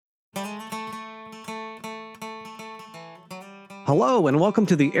Hello, and welcome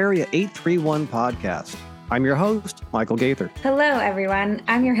to the Area 831 podcast. I'm your host, Michael Gaither. Hello, everyone.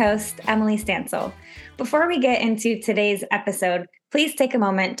 I'm your host, Emily Stansel. Before we get into today's episode, please take a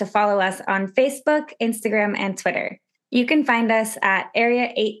moment to follow us on Facebook, Instagram, and Twitter. You can find us at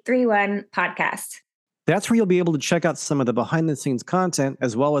Area 831 Podcast. That's where you'll be able to check out some of the behind-the-scenes content,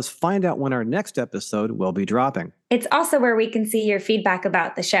 as well as find out when our next episode will be dropping. It's also where we can see your feedback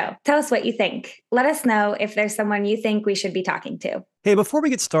about the show. Tell us what you think. Let us know if there's someone you think we should be talking to. Hey, before we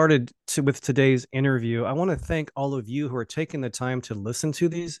get started with today's interview, I want to thank all of you who are taking the time to listen to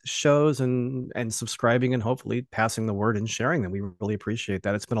these shows and subscribing and hopefully passing the word and sharing them. We really appreciate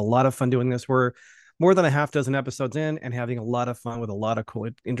that. It's been a lot of fun doing this. We're more than a half dozen episodes in and having a lot of fun with a lot of cool,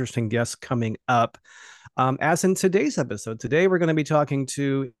 interesting guests coming up. As in today's episode, today we're going to be talking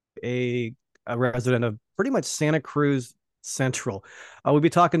to a resident of pretty much Santa Cruz Central. We'll be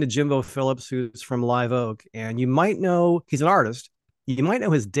talking to Jimbo Phillips, who's from Live Oak, and you might know he's an artist. You might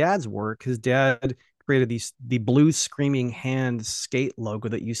know his dad's work. His dad created the blue screaming hand skate logo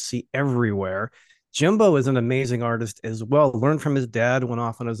that you see everywhere. Jimbo is an amazing artist as well. Learned from his dad, went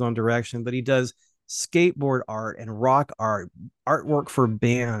off on his own direction, but he does skateboard art and rock art, artwork for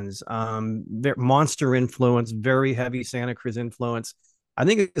bands, monster influence, very heavy Santa Cruz influence. I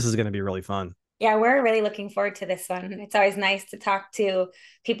think this is going to be really fun. Yeah, we're really looking forward to this one. It's always nice to talk to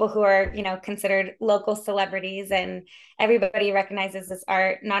people who are, considered local celebrities, and everybody recognizes this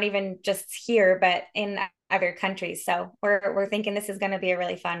art, not even just here, but in other countries. So we're thinking this is going to be a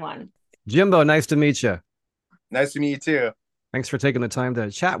really fun one. Jimbo, nice to meet you. Nice to meet you too. Thanks for taking the time to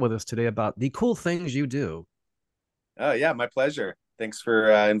chat with us today about the cool things you do. Oh, yeah, my pleasure. Thanks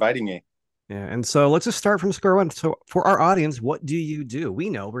for inviting me. Yeah, and so let's just start from square one. So for our audience, what do you do? We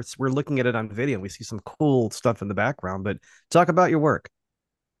know we're looking at it on video and we see some cool stuff in the background, but talk about your work.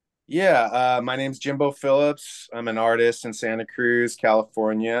 Yeah, my name's Jimbo Phillips. I'm an artist in Santa Cruz,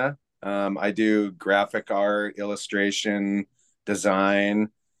 California. I do graphic art, illustration, design,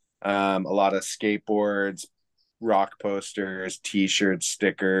 a lot of skateboards, rock posters, t-shirts,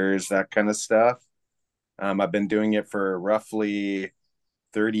 stickers, that kind of stuff. I've been doing it for roughly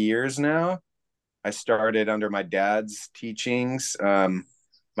 30 years now. I started under my dad's teachings.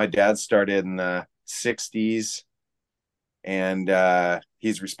 My dad started in the 60s, and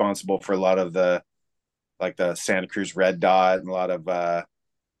he's responsible for a lot of the Santa Cruz Red Dot and a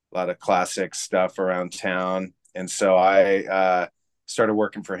lot of classic stuff around town. And so I started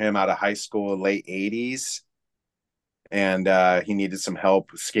working for him out of high school, late 80s. And he needed some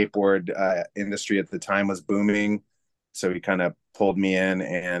help. Skateboard industry at the time was booming. So he kind of pulled me in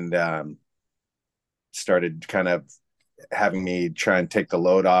and started kind of having me try and take the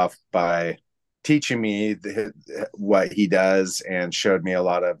load off by teaching me what he does, and showed me a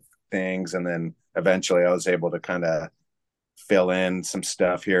lot of things. And then eventually I was able to kind of fill in some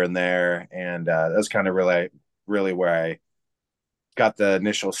stuff here and there. And that was kind of really where I got the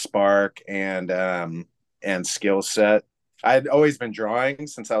initial spark and skill set. I'd always been drawing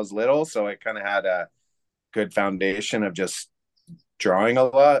since I was little, so I kind of had a good foundation of just drawing a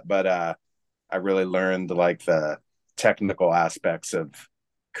lot, but I really learned the technical aspects of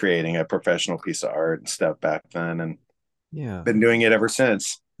creating a professional piece of art and stuff back then, and been doing it ever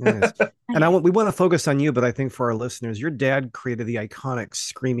since. Nice. And we want to focus on you, but I think for our listeners, your dad created the iconic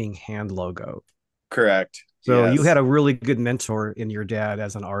screaming hand logo. Correct. So yes. You had a really good mentor in your dad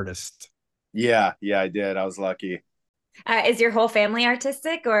as an artist. Yeah, I did. I was lucky. Is your whole family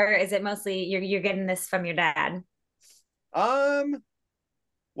artistic, or is it mostly you're getting this from your dad?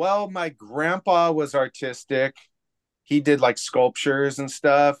 Well, my grandpa was artistic. He did like sculptures and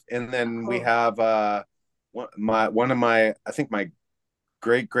stuff. And then we have I think my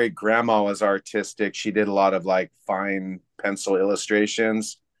great grandma was artistic. She did a lot of like fine pencil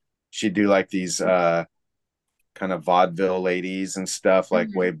illustrations. She'd do like these kind of vaudeville ladies and stuff, like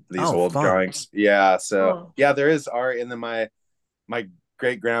old fun. drawings. Yeah. So yeah, there is art. And then my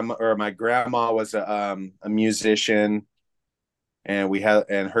great grandma, or my grandma, was a musician, and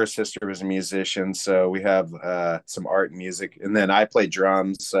her sister was a musician. So we have some art and music. And then I play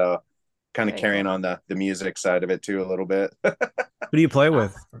drums, so kind of carrying on the music side of it too a little bit. Who do you play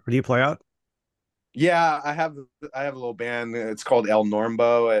with? Or do you play out? Yeah, I have a little band. It's called El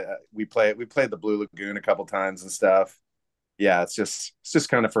Normbo. We play the Blue Lagoon a couple times and stuff. Yeah, it's just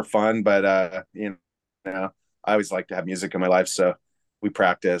kind of for fun, but I always like to have music in my life, so we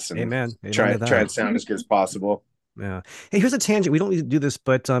practice and Amen try and sound as good as possible. Yeah. Hey, here's a tangent. We don't need to do this,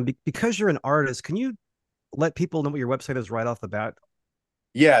 but because you're an artist, can you let people know what your website is right off the bat?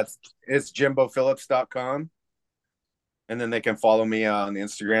 Yeah, it's JimboPhillips.com. And then they can follow me on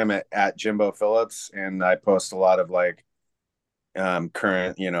Instagram at Jimbo Phillips. And I post a lot of like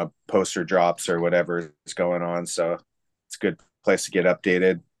current, poster drops or whatever is going on. So it's a good place to get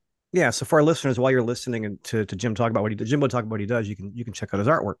updated. Yeah. So for our listeners, while you're listening and to Jim talk about what he does, Jimbo talk about what he does, you can check out his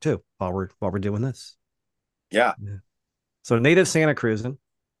artwork too while we're doing this. Yeah. Yeah. So native Santa Cruzan.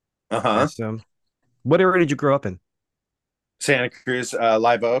 Uh-huh. That's what area did you grow up in? Santa Cruz,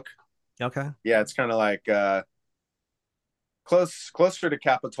 Live Oak. Okay. Yeah, it's kind of like closer to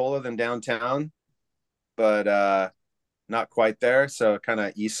Capitola than downtown, but not quite there. So kind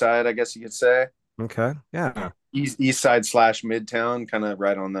of east side, I guess you could say. Okay. Yeah. East side slash midtown, kind of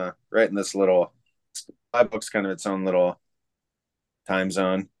right in this little Live Oak's kind of its own little time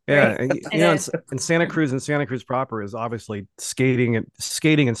zone. Yeah, Right. and It is. in Santa Cruz and Santa Cruz proper is obviously skating and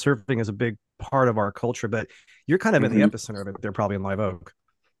surfing is a big part of our culture, but you're kind of in the Mhm. epicenter of it. They're probably in Live Oak.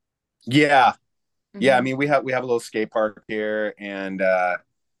 Yeah. Yeah, I Mhm. mean we have a little skate park here, and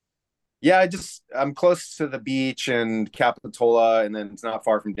yeah, I'm close to the beach and Capitola, and then it's not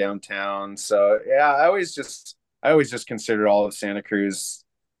far from downtown. So yeah, I always just considered all of Santa Cruz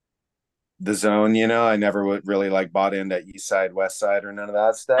the zone. I never would really like bought into East Side, West Side, or none of that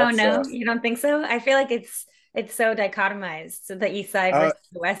Oh stuff. So no, you don't think so? I feel like it's so dichotomized, so the east side uh, versus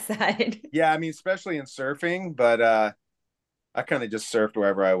the west side. yeah, I mean, especially in surfing, but I kind of just surfed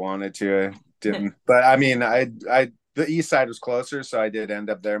wherever I wanted to. Didn't, but I mean, I the East Side was closer, so I did end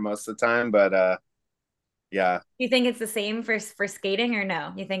up there most of the time. But yeah, Do you think it's the same for skating or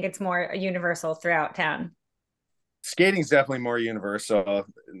no? You think it's more universal throughout town? skating's definitely more universal.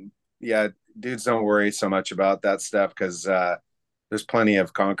 Yeah, dudes don't worry so much about that stuff because there's plenty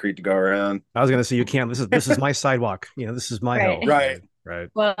of concrete to go around. I was gonna say you can't. This is my sidewalk. This is my hill. Right. Right. Right.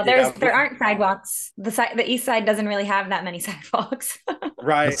 Well, Yeah. there aren't sidewalks. The east side doesn't really have that many sidewalks.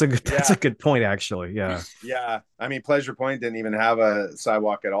 Right. That's a Yeah. good point, actually. Yeah. Yeah. I mean, Pleasure Point didn't even have a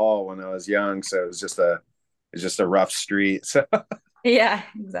sidewalk at all when I was young, so it was just a rough street. So Yeah,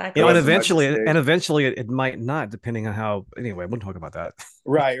 there exactly. And wasn't much to eventually, see. it might not, depending on how. Anyway, we'll talk about that.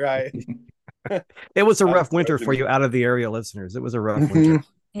 Right. Right. It was a rough winter for Unfortunately. you out of the area listeners. It was a rough winter. Mhm.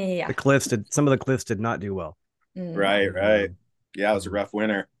 Yeah. Some of the cliffs did not do well. Mm. Right. Right. Um, Yeah, it was a um, rough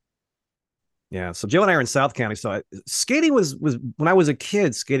winter. yeah. So Joe and I are in South County. So skating was when I was a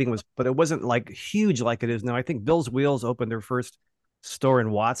kid, skating was, but it wasn't like huge like it is now. I think Bill's Wheels opened their first store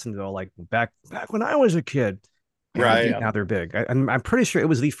in Watsonville, like back when I was a kid, and Right. Yeah. now they're big. I'm pretty sure it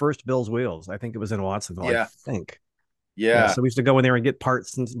was the first Bill's Wheels. I think it was in Watsonville. I Yeah. think. Yeah, Yeah. so we used to go in there and get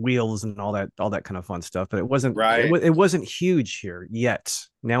parts and wheels and all that kind of fun stuff. But Right. it wasn't huge here yet.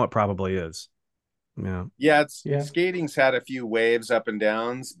 Now it probably is. Yeah. Yeah. It's Yeah. skating's had a few waves up and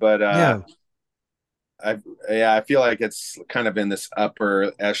downs, but Yeah. I yeah, I feel like it's kind of in this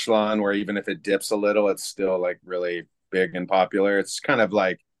upper echelon where even if it dips a little, it's still like really big and popular. It's kind of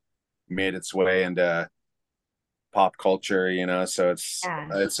like made its way into pop culture, so it's Yeah.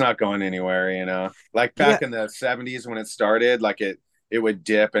 it's not going anywhere. Like Yeah. back in the 70s when it started, like it would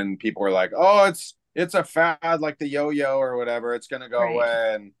dip and people were like, "Oh, it's a fad like the yo-yo or whatever. It's going to go Right.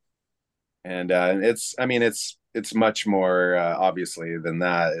 away." And it's I mean it's much more obviously than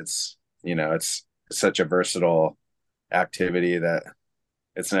that. It's such a versatile activity that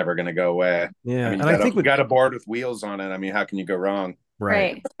it's never going to go away. I Yeah. mean, And I think you with got a board with wheels on it. I mean, how can you go wrong?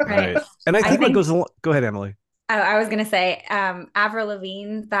 right. Right. Right. Right. And I I think what think goes along, go ahead, Emily. I was gonna say, Avril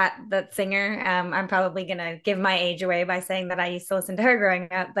Lavigne, that singer. I'm probably gonna give my age away by saying that I used to listen to her growing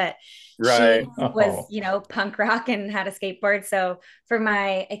up, but Right. she was, Oh, punk rock and had a skateboard. So for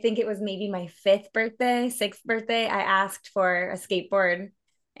I think it was maybe my sixth birthday, I asked for a skateboard,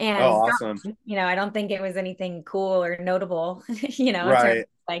 Oh, and awesome. I don't think it was anything cool or notable, in terms of Right.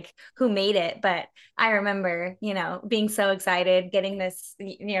 like who made it, but I remember, being so excited, getting this,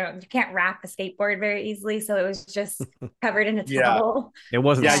 you can't wrap a skateboard very easily. So it was just covered in a Yeah. towel. It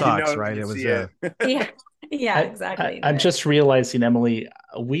wasn't Yeah, And socks, right? you It was see it. yeah, yeah, exactly. I'm But just realizing, Emily,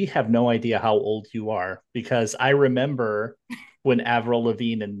 we have no idea how old you are because I remember when Avril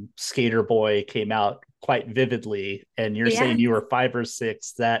Lavigne and Skater Boy came out quite vividly, and you're yeah, saying you were 5 or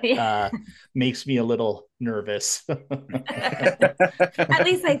 6. That yeah. makes me a little nervous. At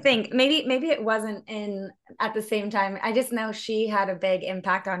least I think maybe it wasn't in at the same time. I just know she had a big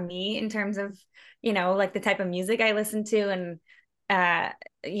impact on me in terms of, like the type of music I listened to and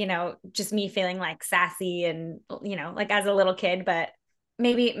just me feeling like sassy and like as a little kid, but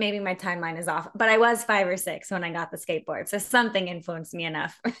maybe my timeline is off. But I was 5 or 6 when I got the skateboard. So something influenced me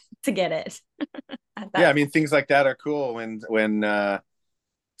enough to get it at Yeah, I that mean things like that are cool when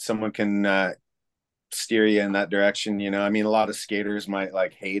someone can steer you in that direction. I mean, a lot of skaters might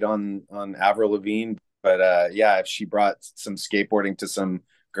like hate on Avril Lavigne, but yeah, if she brought some skateboarding to some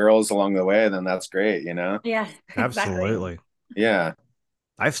girls along the way, then that's great. Yeah, exactly. absolutely. Yeah.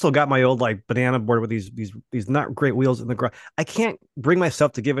 I've still got my old like banana board with these not great wheels in the garage. I can't bring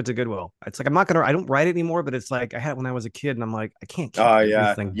myself to give it to Goodwill. It's like I don't ride it anymore, but it's like I had it when I was a kid, and I'm like, I can't keep Oh this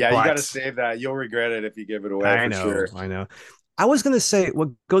yeah. thing. Yeah, you got to But save that. You'll regret it if you give it away for sure. I know. I was gonna say what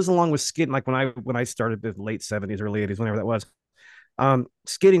goes along with skating, like when I started the late 70s, early 80s, whenever that was.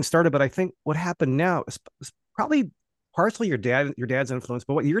 Skating started, but I think what happened now is probably partially your dad's influence,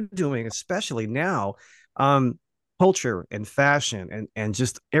 but what you're doing, especially now, um, culture and fashion and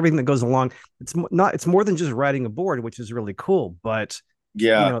just everything that goes along. It's more than just riding a board, which is really cool, but you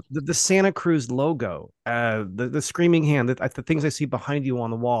Yeah. know the Santa Cruz logo, the screaming hand, the things I see behind you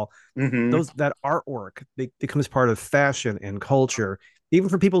on the wall, Hmm. those that artwork becomes part of fashion and culture, even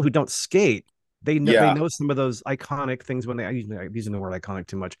for people who don't skate. They Yeah. know some of those iconic things when I using the word iconic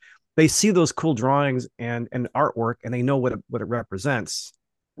too much. They see those cool drawings and artwork, and they know what it represents.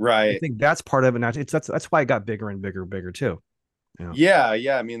 I Right. think that's part of it. Now it's that's why it got bigger and bigger and bigger too. Yeah, Yeah.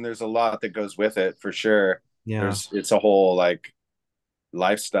 Yeah. I mean, there's a lot that goes with it for sure. yeah, It's a whole like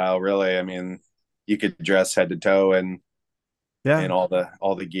lifestyle, really. I mean, you could dress head to toe yeah, and all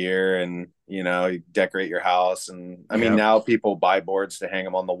the gear, and you decorate your house. And I mean, yeah. now people buy boards to hang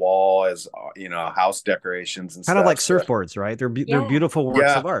them on the wall as house decorations and Kind of like stuff. So surfboards, right? They're Yeah. beautiful works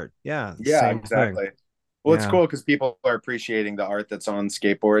yeah, of art. Yeah, yeah, same thing. exactly. Well, it's Yeah, cool because people are appreciating the art that's on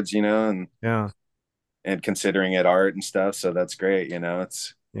skateboards, yeah, and considering it art and stuff. So that's great.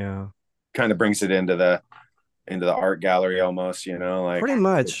 It's yeah. kind of brings it into the art gallery almost. Like Pretty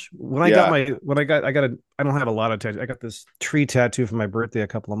much. yeah. When I got a I don't have a lot of tattoos. I got this tree tattoo for my birthday a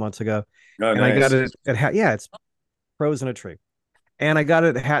couple of months ago, Oh, and I got nice. it at yeah, it's pros in a tree. And I got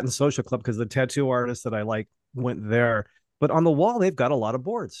it at Hatton Social Club because the tattoo artist that I like went there. But on the wall, they've got a lot of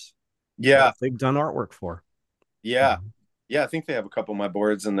boards Yeah, that they've done artwork for. yeah, yeah. I think they have a couple of my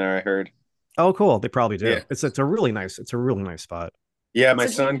boards in there. I heard. Oh, cool. They probably do. Yeah. It's a really nice spot. Yeah, my So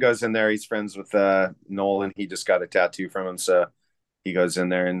do son goes in there. He's friends with Nolan. He just got a tattoo from him, so he goes in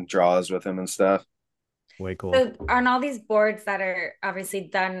there and draws with him and stuff. Way cool. So on all these boards that are obviously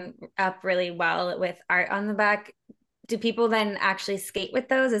done up really well with art on the back, do people then actually skate with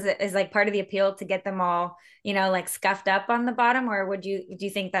those? Is like part of the appeal to get them all, like scuffed up on the bottom, or do you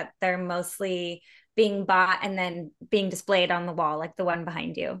think that they're mostly being bought and then being displayed on the wall, like the one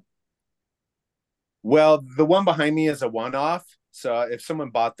behind you? Well, the one behind me is a one-off, so if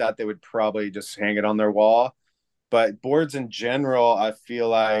someone bought that, they would probably just hang it on their wall. But boards in general, I feel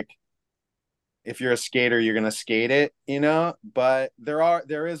like if you're a skater, you're gonna skate it. But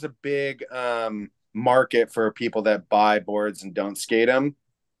there is a big market for people that buy boards and don't skate them.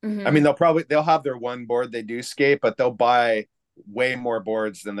 I mean, Mm-hmm. they'll have their one board they do skate, but they'll buy way more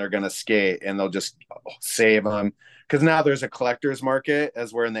boards than they're gonna skate, and they'll just save them because now there's a collector's market.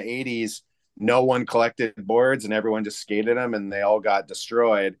 As we're in the '80s, no one collected boards and everyone just skated them, and they all got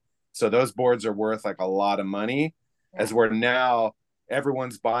destroyed. So those boards are worth like a lot of money. As Yeah. we're now,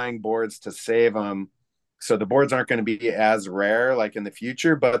 everyone's buying boards to save them. So the boards aren't going to be as rare like in the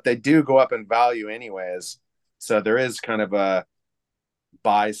future, but they do go up in value anyways. So there is kind of a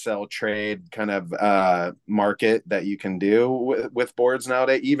buy sell trade kind of market that you can do with boards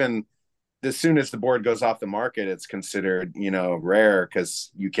nowadays. Even as soon as the board goes off the market, it's considered rare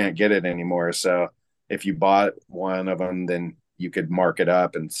because you can't get it anymore. So if you bought one of them, then you could mark it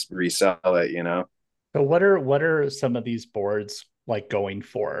up and resell it. So what are some of these boards like going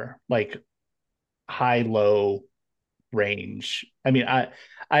for? Like high low range. I mean, I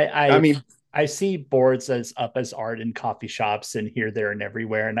I I mean, I see boards as up as art in coffee shops and here, there, and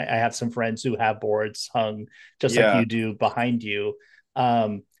everywhere. And I have some friends who have boards hung just like yeah. you do behind you.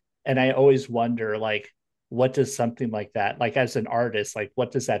 Um, and I always wonder, like, what does something like that, like as an artist, like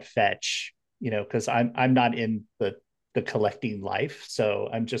what does that fetch? Because I'm not in the collecting life, so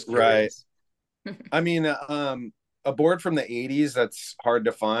I'm just Right. curious. I mean, a board from the '80s that's hard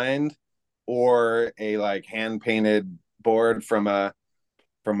to find, or a like hand painted board from a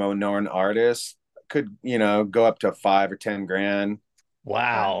known artist could go up to 5 or 10 grand.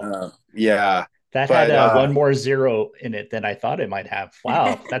 Wow. Yeah, That had but one more zero in it than I thought it might have.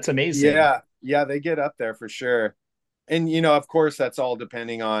 Wow, that's amazing. yeah, yeah, they get up there for sure. And of course, that's all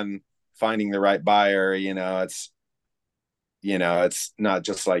depending on finding the right buyer. It's not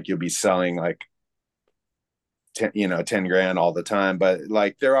just like you'll be selling like 10 grand all the time, but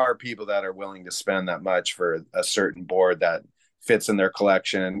like there are people that are willing to spend that much for a certain board that fits in their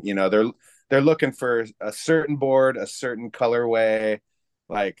collection. They're looking for a certain board, a certain colorway,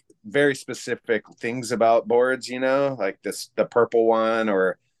 like very specific things about boards, like the purple one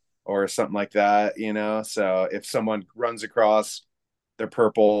or something like that. So if someone runs across their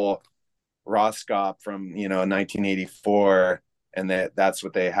purple Roscop from 1984, and that's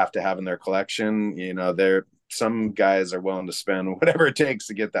what they have to have in their collection. They're some guys are willing to spend whatever it takes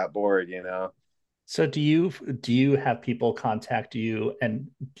to get that board. So do you have people contact you and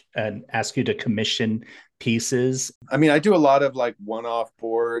ask you to commission pieces? I mean, I do a lot of like one-off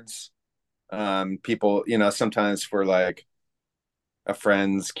boards. People, sometimes for like a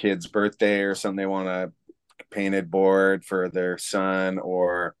friend's kid's birthday or something, they want a painted board for their son,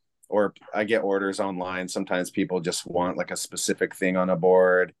 or I get orders online. Sometimes people just want like a specific thing on a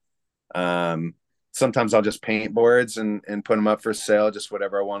board. Um, Sometimes I'll just paint boards and put them up for sale, just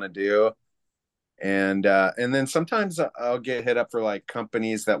whatever I want to do. And then sometimes I'll get hit up for like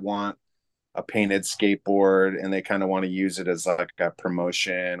companies that want a painted skateboard, and they kind of want to use it as like a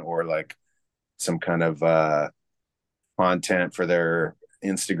promotion or like some kind of content for their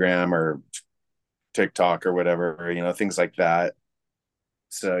Instagram or TikTok or whatever, things like that.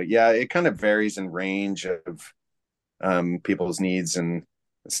 So yeah, it kind of varies in range of people's needs and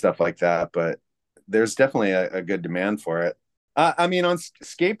stuff like that, but there's definitely a good demand for it. I mean, on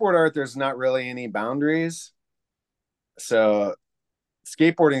skateboard art, there's not really any boundaries. So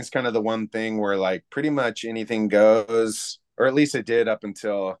skateboarding is kind of the one thing where like pretty much anything goes, or at least it did up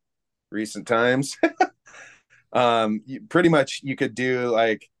until recent times. Pretty much you could do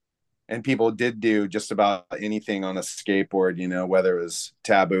like, and people did do just about anything on a skateboard, whether it was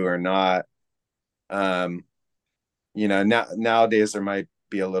taboo or not. Um, nowadays there might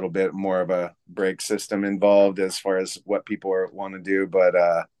be a little bit more of a brake system involved as far as what people want to do, but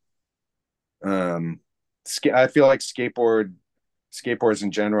um, I feel like skateboards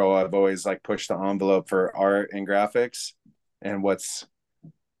in general, I've always like pushed the envelope for art and graphics and what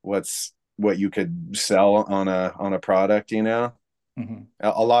you could sell on a product. Mm-hmm.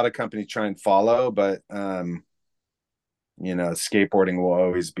 A lot of companies try and follow, but skateboarding will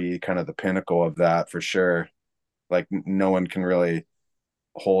always be kind of the pinnacle of that for sure. Like no one can really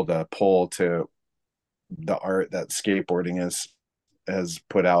hold a pole to the art that skateboarding has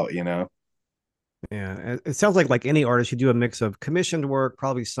put out. Yeah, it sounds like any artist, you do a mix of commissioned work,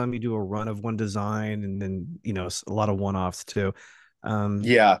 probably some you do a run of one design, and then a lot of one-offs too.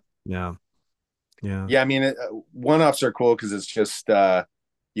 Yeah. Yeah, yeah, Yeah, I mean, one-offs are cool because it's just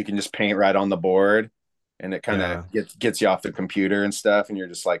you can just paint right on the board, and it kind of yeah. gets you off the computer and stuff, and you're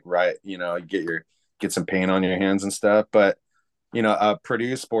just like, right, get some paint on your hands and stuff. But a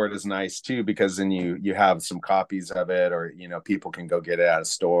produced board is nice too, because then you have some copies of it, or people can go get it at a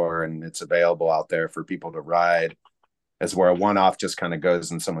store and it's available out there for people to ride. As where a one-off just kind of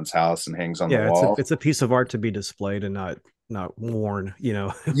goes in someone's house and hangs on the Yeah, it's a wall. it's a piece of art to be displayed and not worn.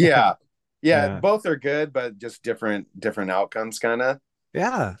 Yeah, yeah, Yeah, both are good, but just different outcomes, kind of.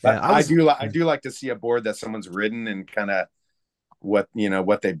 yeah, yeah. But I do like to see a board that someone's ridden and kind of what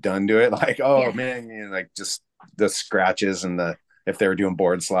they've done to it. Like, oh Yeah. man, like just the scratches and if they were doing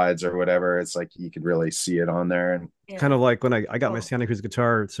board slides or whatever, it's like you could really see it on there. And Kind Yeah. of like when I got my Cool. Santa Cruz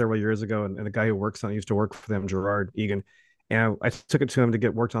guitar several years ago, and the guy who works on it used to work for them, Gerard Egan. And I took it to him to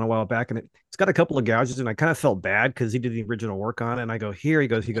get worked on a while back, and it's got a couple of gouges, and I kind of felt bad because he did the original work on it. And I go, here, he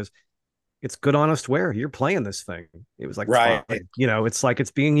goes, it's good, honest wear. You're playing this thing. It was like fine, right, it's like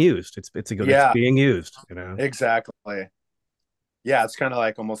it's being used. It's a good, it's yeah, being used. exactly. Yeah, it's kind of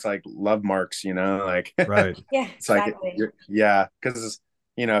like almost like love marks, like Right. Yeah, it's like exactly. yeah, because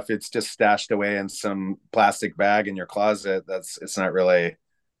if it's just stashed away in some plastic bag in your closet, it's not really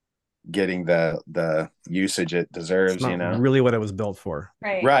getting the usage it It's deserves. not really what it was built for.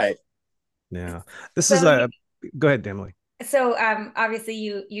 Right. Right. Yeah. This is So a Go ahead, Emily. so obviously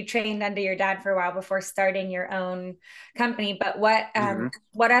you trained under your dad for a while before starting your own company, but Mhm.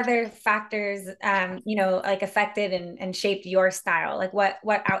 what other factors like affected and shaped your style? Like what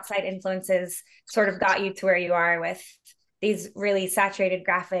outside influences sort of got you to where you are with these really saturated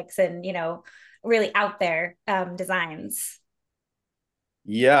graphics and really out there designs?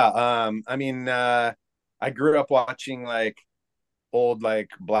 Yeah. I mean, I grew up watching like old like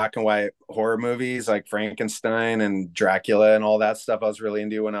black and white horror movies like Frankenstein and Dracula and all that stuff I was really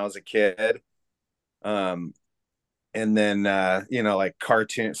into when I was a kid. Um, and then like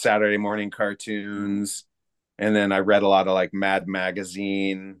Saturday morning cartoons. And then I read a lot of like Mad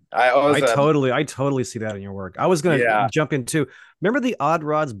Magazine. I was I totally see that in your work. I was gonna Yeah. jump into. Remember the Odd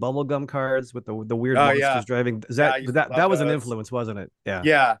Rods bubblegum cards with the weird Oh yeah. monsters driving? Is Yeah, that I used to that love that was an those. influence, wasn't it? Yeah.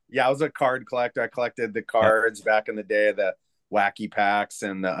 Yeah, yeah, I was a card collector. I collected the Yep. cards back in the day, the wacky packs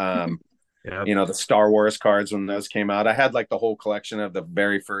and the Yep. the Star Wars cards when those came out. I had like the whole collection of the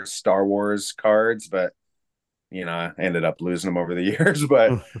very first Star Wars cards, but I ended up losing them over the years.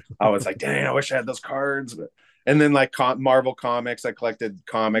 But I was like, dang, I wish I had those cards. But And then like Marvel comics, I collected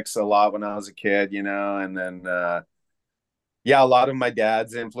comics a lot when I was a kid, and then yeah, a lot of my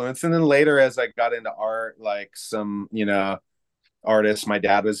dad's influence. And then later as I got into art, like some, artists my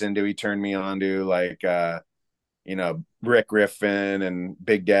dad was into, he turned me on to like Rick Griffin and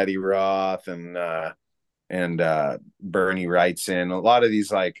Big Daddy Roth and Bernie Wrightson, a lot of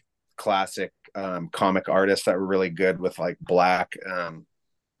these like classic comic artists that were really good with like black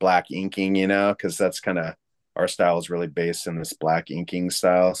inking, because that's kind of our style is really based in this black inking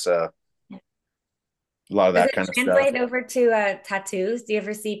style. So a lot of Does that it kind of stuff. translate over to tattoos? Do you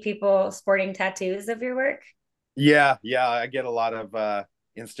ever see people sporting tattoos of your work? Yeah, I get a lot of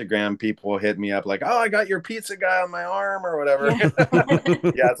Instagram people hit me up like, "Oh, I got your pizza guy on my arm or whatever." Yeah.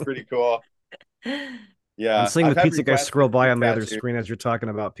 Yeah, it's pretty cool. I'm Yeah, seeing I've the had pizza guy requests scroll to by do on the other tattoos. screen as you're talking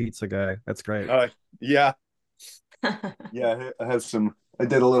about pizza guy. That's great. Yeah, yeah. I have some. I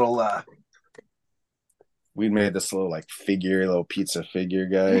did a little. We made this little like little pizza figure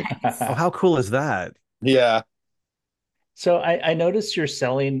guy. Oh, how cool is that? Yeah, So I noticed you're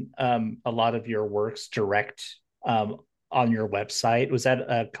selling a lot of your works direct on your website. Was that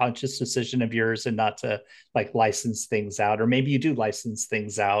a conscious decision of yours and not to like license things out? Or maybe you do license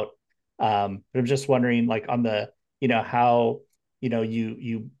things out. But I'm just wondering, like on the, how,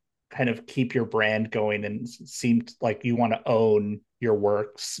 you kind of keep your brand going and seemed like you want to own your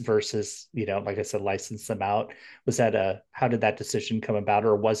works versus, like I said, license them out. How did that decision come about?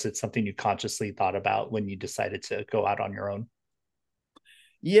 Or was it something you consciously thought about when you decided to go out on your own?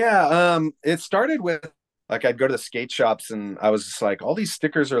 yeah. It started with like I'd go to the skate shops and I was just like, all these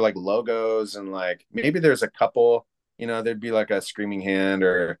stickers are like logos and like maybe there's a couple, there'd be like a screaming hand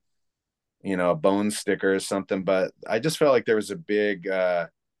or a bone sticker or something, but I just felt like there was a big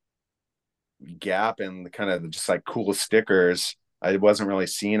gap in the kind of just like cool stickers. I wasn't really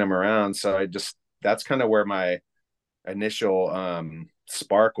seeing them around, so that's kind of where my initial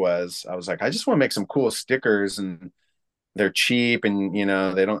spark was. I was like, I just want to make some cool stickers, and they're cheap, and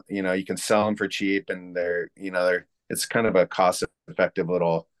they don't, you can sell them for cheap, and they're it's kind of a cost effective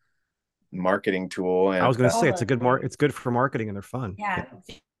little marketing tool, I and was going to say Totally. it's good for marketing and they're fun. Yeah.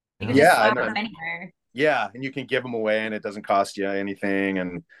 You can Yeah. just yeah, slap and them anywhere. yeah, and you can give them away and it doesn't cost you anything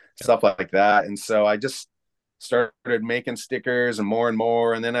and stuff like that. And so I just started making stickers and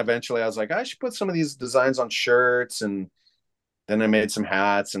more. And then eventually I was like, I should put some of these designs on shirts. And then I made some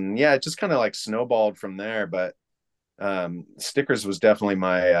hats. And yeah, it just kind of like snowballed from there. But stickers was definitely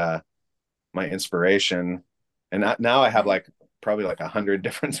my inspiration. And now I have like probably like 100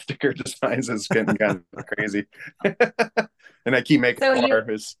 different sticker designs. It's getting kind of crazy. And I keep making So more.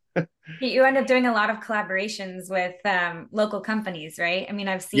 you end up doing a lot of collaborations with local companies, right? I mean,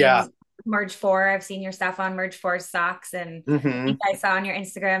 I've Yeah. seen Merge 4, I've seen your stuff on Merge 4 socks, and I Hmm. think I saw on your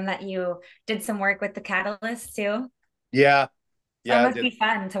Instagram that you did some work with the Catalyst too. Yeah. So it Yeah, I must did. be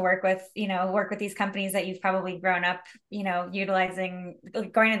fun to work with these companies that you've probably grown up, utilizing,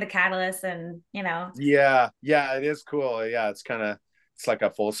 going to the Catalyst and. Yeah, it is cool. Yeah, it's like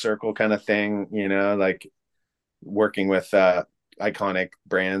a full circle kind of thing, like working with iconic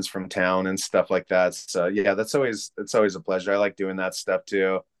brands from town and stuff like that. So yeah, it's always a pleasure. I like doing that stuff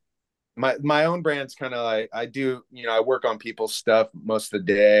too. My own brand's kind of like I do, I work on people's stuff most of the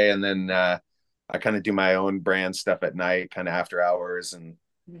day and then I kind of do my own brand stuff at night, kind of after hours and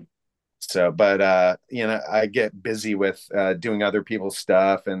so, but I get busy with doing other people's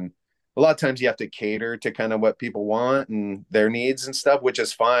stuff, and a lot of times you have to cater to kind of what people want and their needs and stuff, which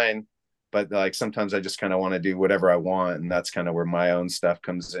is fine. But like sometimes I just kind of want to do whatever I want, and that's kind of where my own stuff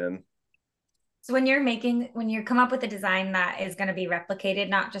comes in. So when you come up with a design that is going to be replicated,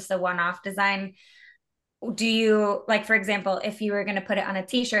 not just a one-off design, do you, like, for example, if you were going to put it on a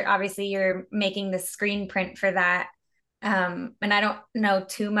t-shirt, obviously you're making the screen print for that. And I don't know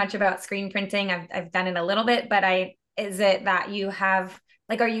too much about screen printing. I've done it a little bit, but is it that you have,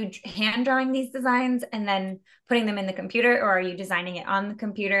 like, are you hand drawing these designs and then putting them in the computer, or are you designing it on the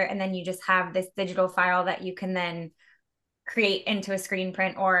computer and then you just have this digital file that you can then create into a screen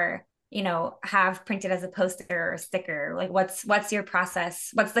print, or have printed as a poster or a sticker? Like, what's your process?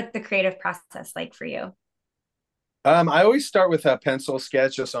 What's like the creative process like for you? I always start with a pencil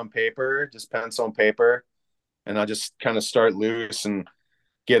sketch just on paper, just pencil and paper, and I'll just kind of start loose and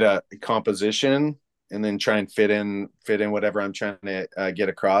get a composition and then try and fit in whatever I'm trying to get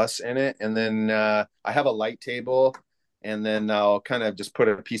across in it. And then I have a light table, and then I'll kind of just put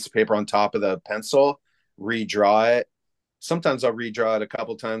a piece of paper on top of the pencil, redraw it. Sometimes I'll redraw it a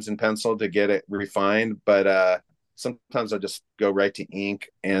couple times in pencil to get it refined, but sometimes I'll just go right to ink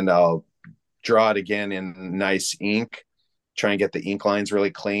and I'll draw it again in nice ink, try and get the ink lines really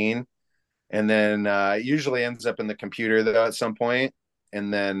clean, and then usually ends up in the computer though at some point,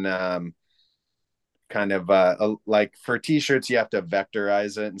 and then kind of like for t-shirts you have to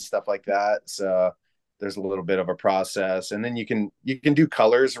vectorize it and stuff like that, so there's a little bit of a process, and then you can do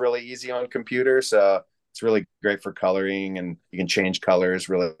colors really easy on computer, so it's really great for coloring, and you can change colors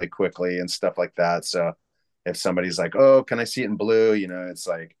really quickly and stuff like that. So if somebody's like, oh, can I see it in blue, it's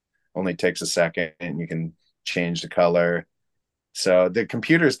like only takes a second and you can change the color. So the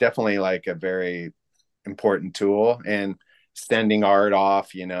computer is definitely like a very important tool. And sending art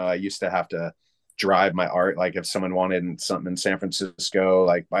off, I used to have to drive my art. Like if someone wanted something in San Francisco,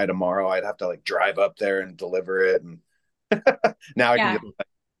 like by tomorrow, I'd have to like drive up there and deliver it. And now I can Yeah. just like,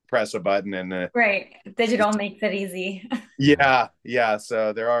 press a button and Right. Digital makes it easy. yeah.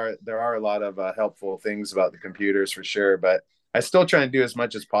 So there are a lot of helpful things about the computers for sure, but I still try and do as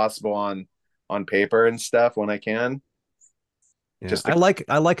much as possible on paper and stuff when I can. Yeah, Just I to,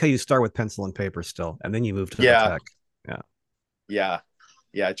 like how you start with pencil and paper still, and then you move to the yeah, tech. Yeah, yeah,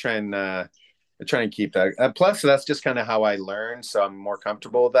 yeah. I try and keep that. Plus, that's just kind of how I learn, so I'm more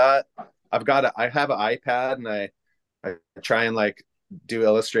comfortable with that. I have an iPad, and I try and like do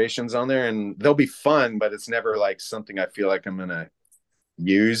illustrations on there, and they'll be fun, but it's never like something I feel like I'm gonna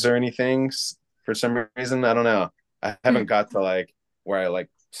use or anything for some reason. I don't know. I haven't got to like where I like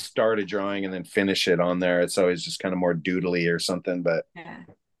start a drawing and then finish it on there. It's always just kind of more doodly or something. But Yeah.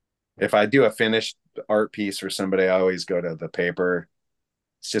 if I do a finished art piece for somebody, I always go to the paper.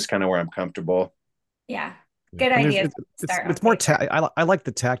 It's just kind of where I'm comfortable. Yeah. yeah. Good And there's idea to start on it's more paper. I like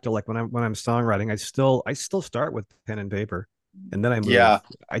the tactile. Like when I'm songwriting, I still start with pen and paper, and then I move. Yeah,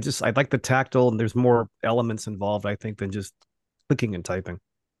 I like the tactile, and there's more elements involved, I think, than just clicking and typing.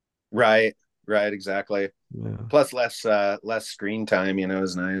 right, right, exactly. Yeah. Plus less screen time,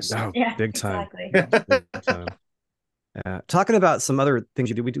 is nice. Oh, Yeah, big time. exactly. Big time. Talking about some other things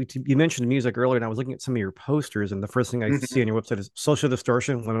you do, you mentioned music earlier, and I was looking at some of your posters, and the first thing I see on your website is Social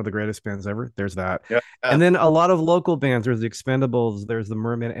Distortion, one of the greatest bands ever. There's that. Yeah. And then a lot of local bands. There's the Expendables, there's the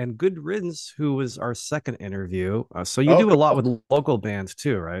Merman, and Good Riddance, who was our second interview. So you Oh, do a lot cool. with local bands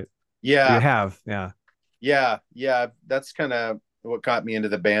too, right? Or you Yeah. have, yeah. Yeah. That's kind of what got me into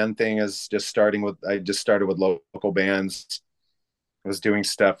the band thing, is I just started with local bands. I was doing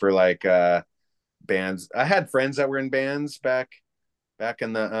stuff for like bands. I had friends that were in bands back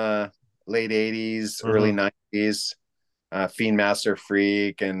in the late 80s, early Mm-hmm. 90s. Fiend Master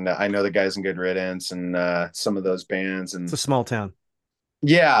Freak, and I know the guys in Good Riddance and some of those bands. It's And a small town.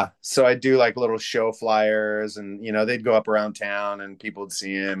 yeah, so I do like little show flyers, and they'd go up around town and people would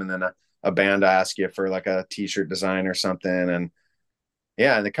see him, and then a band ask you for like a t-shirt design or something. And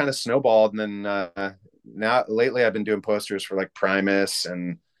yeah, and it kind of snowballed. And then now lately I've been doing posters for like Primus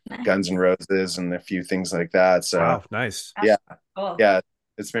and Nice. Guns N' Roses and a few things like that. So Wow, nice. yeah, Cool. yeah,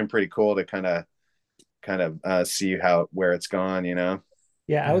 it's been pretty cool to kind of see where it's gone. Yeah, I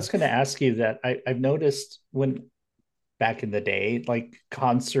Yeah. was going to ask you that. I've noticed when back in the day, like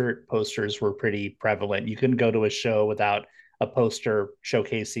concert posters were pretty prevalent. You couldn't go to a show without a poster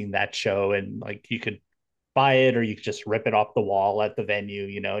showcasing that show, and like you could buy it or you could just rip it off the wall at the venue,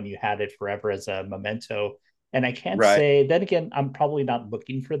 and you had it forever as a memento. And I can't Right. say, then again, I'm probably not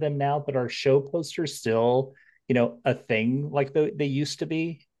looking for them now, but are show posters still, a thing like they used to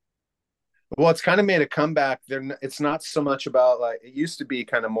be? Well, it's kind of made a comeback. It's not so much about, like, it used to be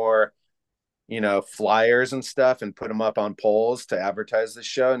kind of more, flyers and stuff and put them up on poles to advertise the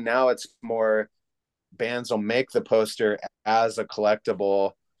show. Now it's more bands will make the poster as a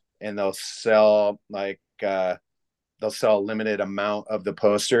collectible, and they'll sell a limited amount of the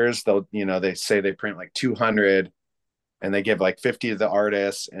posters. They say they print like 200, and they give like 50 to the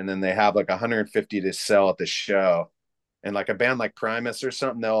artists, and then they have like 150 to sell at the show. And like a band like Primus or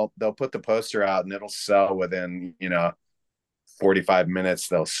something, they'll put the poster out and it'll sell within 45 minutes.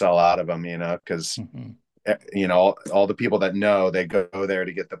 They'll sell out of them, because Mm-hmm. all the people that know, they go there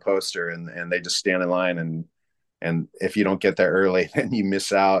to get the poster, and they just stand in line, and if you don't get there early, then you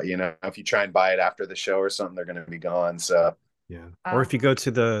miss out. If you try and buy it after the show or something, they're going to be gone. So Yeah. Or Wow. if you go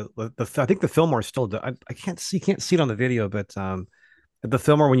to the I think the Fillmore still do, I can't see it on the video, but at the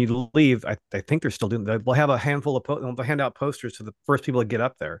Fillmore when you leave, I think they're still doing that. They'll have a handful of they'll hand out posters to the first people to get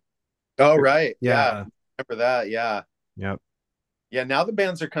up there. oh right, yeah, Yeah. remember that, yeah. Yep. Yeah, now the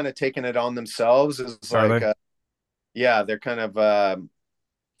bands are kind of taking it on themselves. It's Are like they? yeah, they're kind of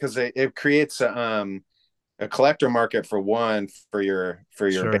because it creates a collector market, for one, for your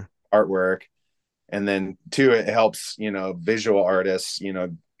band Sure. artwork, and then two, it helps visual artists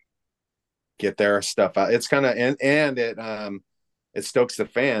get their stuff out. It's kind of, and it stokes the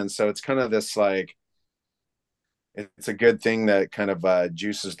fans, so it's kind of this like it's a good thing that kind of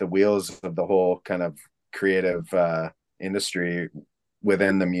juices the wheels of the whole kind of creative industry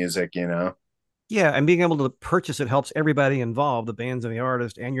within the music, you know. Yeah, and being able to purchase it helps everybody involved, the bands and the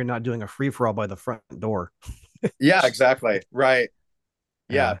artist, and you're not doing a free for all by the front door. Yeah, exactly. Right.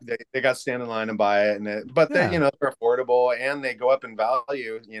 Yeah, Yeah, they got to stand in line and buy it, but they, yeah, they're affordable and they go up in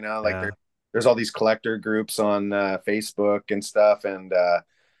value. Like yeah. there's all these collector groups on Facebook and stuff, and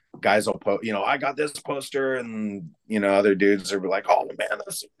guys will post, I got this poster, and other dudes are like, oh man,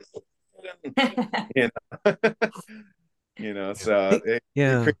 that's you know, so Hey, it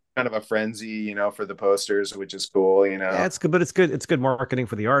yeah. creates kind of a frenzy, for the posters, which is cool. Yeah, it's good, but it's good. It's good marketing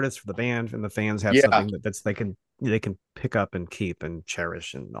for the artists, for the band, and the fans have Yeah, something that's they can pick up and keep and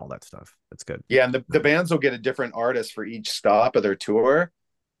cherish and all that stuff. That's good. yeah, and the bands will get a different artist for each stop of their tour.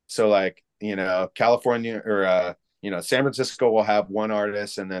 So like, California or San Francisco will have one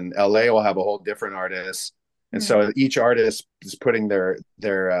artist, and then LA will have a whole different artist. And Hmm. so each artist is putting their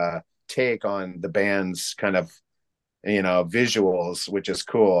take on the band's kind of, visuals, which is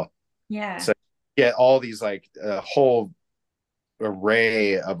cool. Yeah. So you get all these like a whole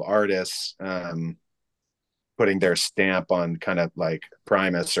array of artists putting their stamp on kind of like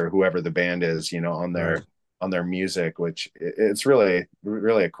Primus or whoever the band is, on Right. their music, which it's really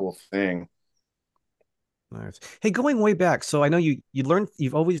really a cool thing. Nice. Hey, going way back, so I know you learned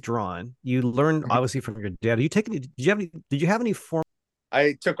you've always drawn. You learned Mhm. obviously from your dad. Are you taking? Did you have any form?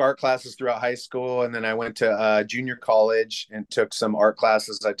 I took art classes throughout high school, and then I went to junior college and took some art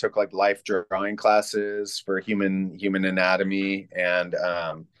classes. I took like life drawing classes for human anatomy and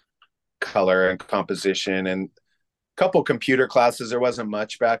color and composition, and a couple computer classes. There wasn't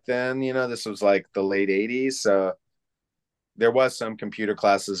much back then. This was like the late '80s, so there was some computer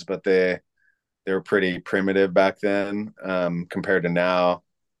classes, but they were pretty primitive back then compared to now.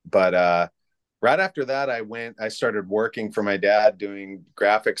 But right after that, I started working for my dad doing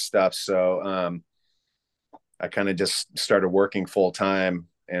graphic stuff. So I kind of just started working full time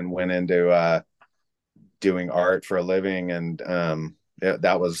and went into doing art for a living. And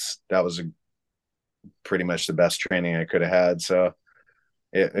that was pretty much the best training I could have had. So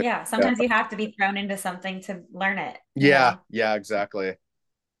Yeah. Sometimes you have to be thrown into something to learn it, yeah, yeah, exactly.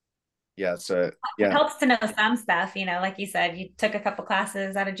 Yeah. So It yeah, helps to know some stuff, like you said, you took a couple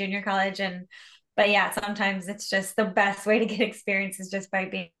classes out of junior college but yeah, sometimes it's just the best way to get experience is just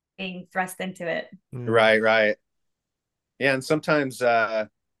by being thrust into it. Yeah. right, right. Yeah, and sometimes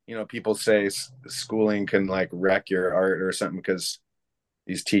people say schooling can like wreck your art or something because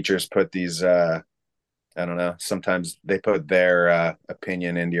these teachers put these I don't know, sometimes they put their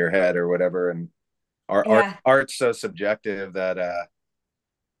opinion into your head or whatever, and Yeah. art's so subjective that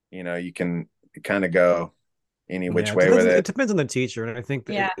you can kind of go any Yeah, which it way depends. with It it. depends on the teacher, and I think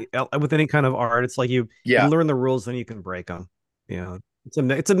Yeah. with any kind of art, it's like you Yeah, learn the rules, then you can break them. It's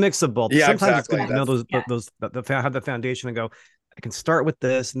a mix of both. yeah, Sometimes it's exactly. good to know That's those have the foundation and go. I can start with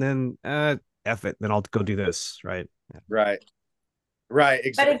this, and then f it, then I'll go do this. Right. Yeah. right, right,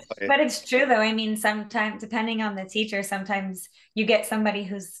 But it's exactly. but it's true though. I mean, sometimes depending on the teacher, sometimes you get somebody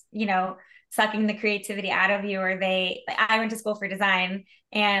who's, sucking the creativity out of you, or I went to school for design,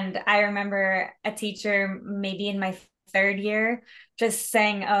 and I remember a teacher maybe in my third year just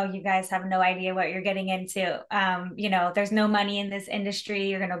saying, "Oh, you guys have no idea what you're getting into. There's no money in this industry.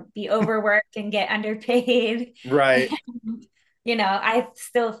 You're gonna be overworked and get underpaid." Right, I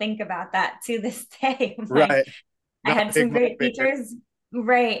still think about that to this day. I'm like, right. I Not a had big some great motivator. teachers.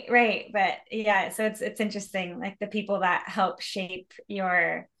 Right, right. But yeah, so it's interesting, like the people that help shape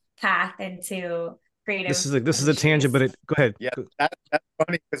your path into This creative is a tangent, industries. but go ahead. Yeah, that's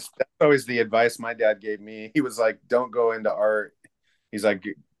funny because that's always the advice my dad gave me. He was like, "Don't go into art." He's like,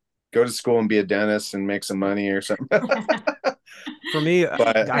 "Go to school and be a dentist and make some money or something." For me,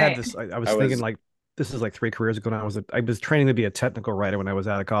 But I had Right. this. I was I thinking was like this is like 3 careers ago. Now I was training to be a technical writer when I was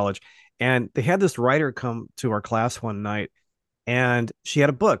out of college, and they had this writer come to our class one night, and she had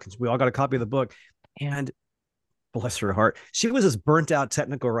a book. We all got a copy of the book, and bless her heart, she was this burnt out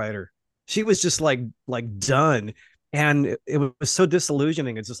technical writer. She was just like done. And it was so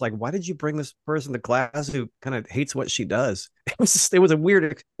disillusioning. It's just like, why did you bring this person to class who kind of hates what she does? It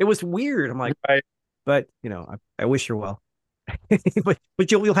was weird. I'm like, right. but I wish her well. but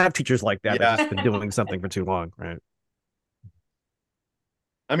you'll have teachers like that Yeah, just been doing something for too long, right?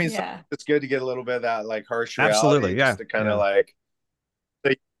 I mean, sometimes Yeah. it's good to get a little bit of that like harsh reality, Absolutely. just Yeah. to kind of Yeah. like so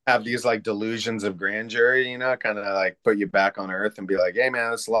you have these like delusions of grandeur, kind of like put you back on earth and be like, "Hey,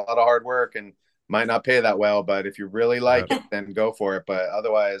 man, it's a lot of hard work and might not pay that well, but if you really Yeah. like it, then go for it. But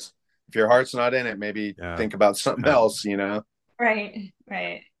otherwise, if your heart's not in it, maybe Yeah. think about something Yeah. else." Right.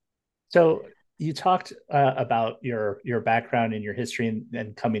 Right. So you talked about your background and your history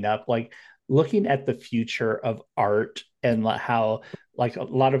and coming up, like looking at the future of art and how like a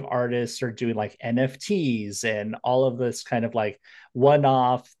lot of artists are doing like NFTs and all of this kind of like one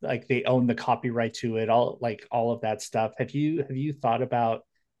off, like they own the copyright to it, all like all of that stuff. Have you thought about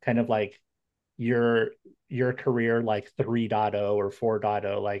kind of like your your career like 3.0 or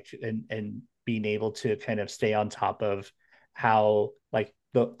 4.0, like and being able to kind of stay on top of how like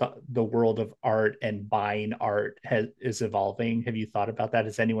the world of art and buying art is evolving? Have you thought about that?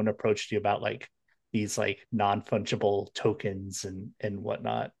 Has anyone approached you about like these like non-fungible tokens and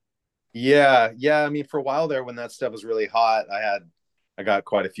whatnot? Yeah. I mean, for a while there, when that stuff was really hot, I got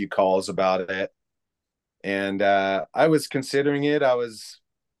quite a few calls about it, and I was considering it. I was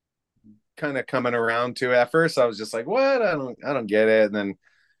kind of coming around to it. At first. I was just like, "What? I don't get it." And then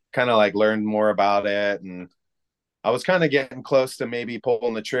kind of like learned more about it, and I was kind of getting close to maybe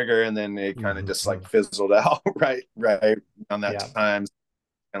pulling the trigger, and then it kind of just Mm-hmm. like fizzled out right on that Yeah. time.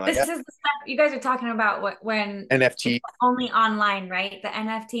 And like This is the stuff you guys are talking about when it's NFT, only online, right? The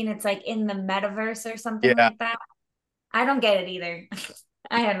NFT and it's like in the metaverse or something yeah. like that. I don't get it either.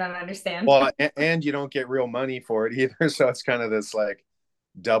 I don't understand. Well, and you don't get real money for it either, so it's kind of this like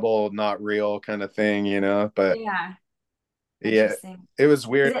double not real kind of thing, you know. But Yeah, yeah, interesting. it was Is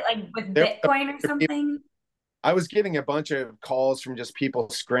weird. it like with There, Bitcoin or something? I was getting a bunch of calls from just people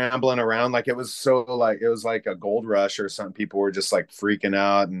scrambling around, like it was so like it was like a gold rush or something. People were just like freaking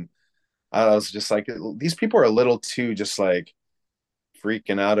out, and I was just like, these people are a little too just like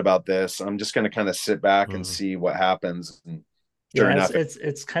freaking out about this. I'm just going to kind of sit back and Mm. see what happens. And sure Yeah, enough,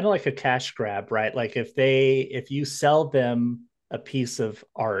 it's kind of like a cash grab, right? Like if you sell them a piece of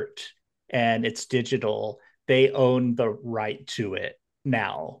art and it's digital, they own the right to it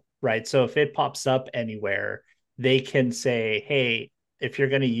now, right? So if it pops up anywhere, they can say, "Hey, if you're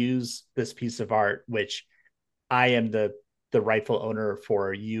going to use this piece of art, which I am the rightful owner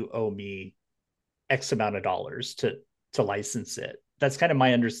for, you owe me X amount of dollars to license it." That's kind of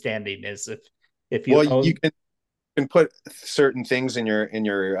my understanding is if you well, you own. can put certain things in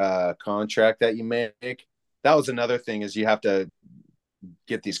your contract that you make. That was another thing is you have to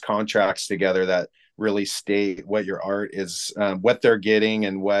get these contracts together that really state what your art is, what they're getting,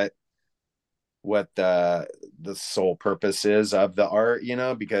 and what the sole purpose is of the art. You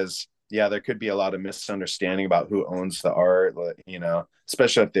know, because yeah, there could be a lot of misunderstanding about who owns the art. You know,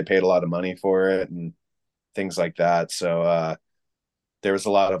 especially if they paid a lot of money for it and things like that. So there was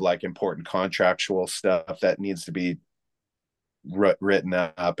a lot of like important contractual stuff that needs to be written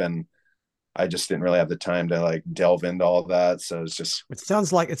up, and I just didn't really have the time to like delve into all that. So it's just It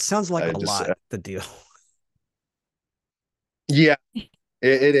sounds like I a just lot, the deal. yeah,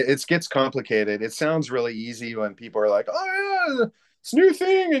 it gets complicated. It sounds really easy when people are like, "Oh yeah, it's a new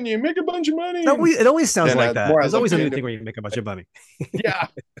thing, and you make a bunch of money." And It always sounds then like that. more I There's always looked a new into thing where you make a bunch it, of money. yeah,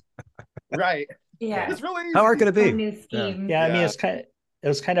 right. Yeah, It's really How hard easy. could it some be? new Yeah. scheme. Yeah, I mean, Yeah, it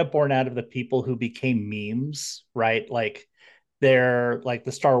was kind of born out of the people who became memes, right? Like they're like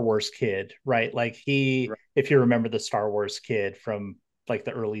the Star Wars kid, right? Like right. if you remember the Star Wars kid from like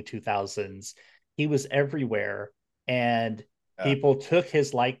the early 2000s, he was everywhere and Yeah, people took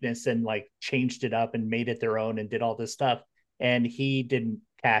his likeness and like changed it up and made it their own and did all this stuff. And he didn't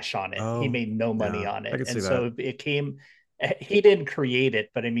cash on it. He Oh, made no money yeah. on I it. can see And that. so it came, he didn't create it,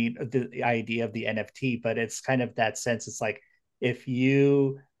 but I mean, the idea of the NFT, but it's kind of that sense. It's like, if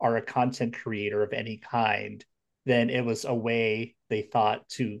you are a content creator of any kind, then it was a way they thought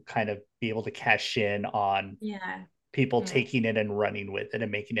to kind of be able to cash in on Yeah. people Yeah. taking it and running with it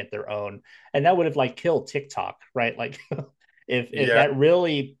and making it their own. And that would have like killed TikTok, right? Like if yeah, that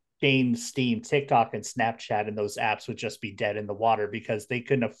really gained steam, TikTok and Snapchat and those apps would just be dead in the water because they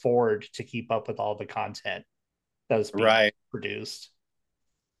couldn't afford to keep up with all the content that was being right. produced.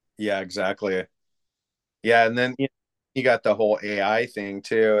 Yeah, exactly. Yeah, and then you got the whole AI thing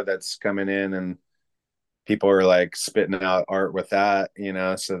too that's coming in, and people are like spitting out art with that, you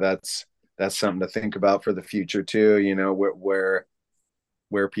know. So that's something to think about for the future too. You know,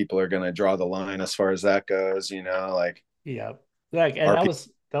 where people are going to draw the line as far as that goes. You know, like Yeah. Like, and are people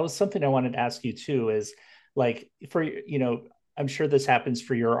that was something I wanted to ask you too, is like for, I'm sure this happens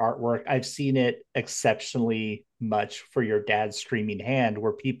for your artwork. I've seen it exceptionally much for your dad's streaming hand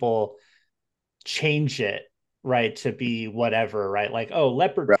where people change it, right, to be whatever, right? Like, oh,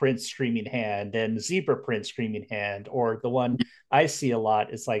 leopard right? print streaming hand and zebra print streaming hand, or the one I see a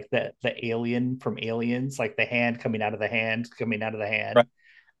lot is like the alien from Aliens, like the hand coming out of the hand, coming out of the Right. hand.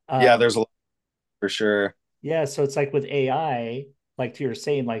 Yeah, Um, there's a lot for sure. yeah, so it's like with AI, like you're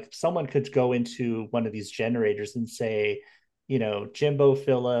saying, like someone could go into one of these generators and say, Jimbo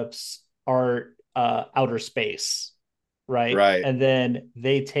Phillips art outer space, right? Right. And then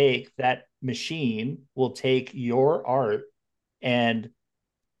they take that machine will take your art and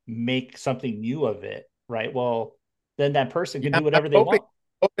make something new of it, right? Well, then that person can Yeah, do whatever they want.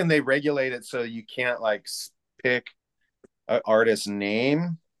 hoping they regulate it so you can't like pick an artist's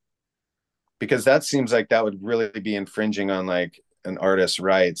name, because that seems like that would really be infringing on like an artist's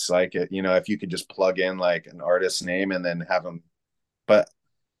rights. Like, if you could just plug in like an artist's name and then have them, but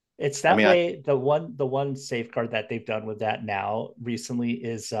It's I that mean, way. The one safeguard that they've done with that now recently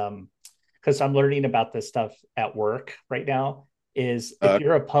is because I'm learning about this stuff at work right now, is if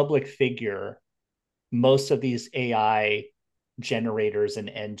you're a public figure, most of these AI generators and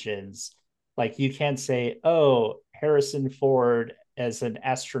engines, like you can't say, oh, Harrison Ford as an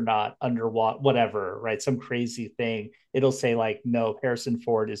astronaut underwater, whatever, right? Some crazy thing. It'll say, like, no, Harrison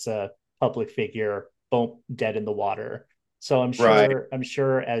Ford is a public figure, boom, dead in the water. So I'm right. sure, I'm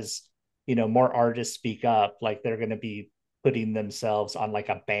sure as more artists speak up, like they're gonna be putting themselves on like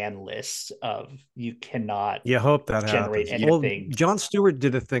a ban list of you cannot Yeah, hope that generate happens. Well, anything. John Stewart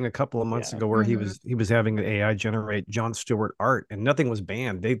did a thing a couple of months Yeah. ago where he Mhm. was he was having an AI generate John Stewart art, and nothing was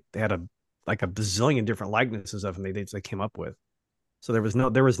banned. They had a bazillion different likenesses of him they came up with. So there were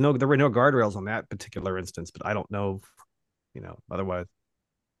no guardrails on that particular instance, but I don't know, otherwise.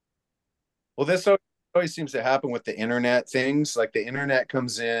 Well, this always seems to happen with the internet things. Like the internet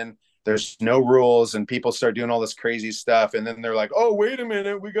comes in, there's no rules, and people start doing all this crazy stuff, and then they're like, "Oh, wait a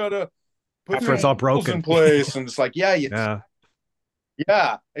minute, we gotta put After some it's all Right. rules in broken. place." And it's like, Yeah.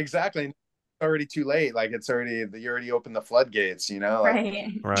 yeah, exactly. It's already too late. Like you already opened the floodgates. Like Right.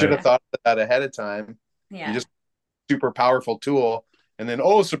 you should Right. have thought of that ahead of time. You Yeah. just super powerful tool, and then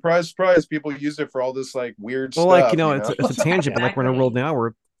oh, surprise, surprise, people use it for all this like weird Well, like, stuff. it's a tangent, but like we're in a world Exactly. now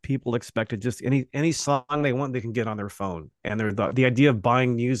where people expect it just any song they want, they can get on their phone. And the idea of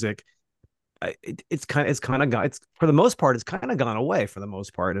buying music, it's kind of gone. It's for the most part, it's kind of gone away for the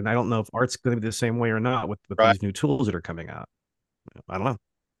most part. And I don't know if art's going to be the same way or not with Right? these new tools that are coming out. I don't know.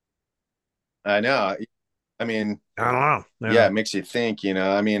 I know. I mean, I don't know. yeah, Yeah. it makes you think.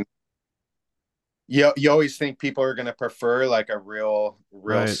 I mean, you always think people are going to prefer like a real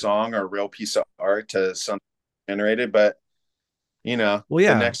Right. song or a real piece of art to something generated, but Well, the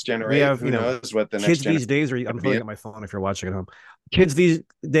yeah, next we generate have, who knows what the next kids generation these days are, is I'm going to pulling be. up my phone if you're watching at home. Kids these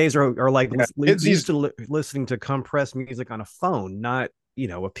days are like Yeah, kids used these to listening to compressed music on a phone, not,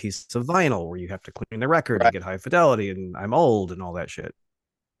 a piece of vinyl where you have to clean the record and right. get high fidelity and I'm old and all that shit.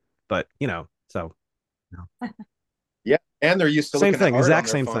 But, so Yeah, and they're used to same looking at thing, art on exact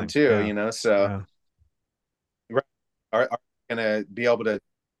their same phone thing. too, Yeah. so Yeah. right, are going to be able to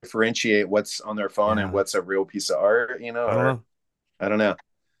differentiate what's on their phone and Yeah. what's a real piece of art, I don't or know. I don't know.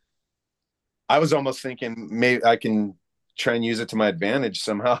 I was almost thinking maybe I can try and use it to my advantage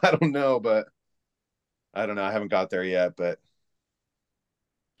somehow. I don't know, but I don't know. I haven't got there yet, but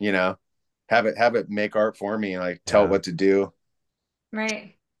you know, have it make art for me, and like tell it Yeah. what to do.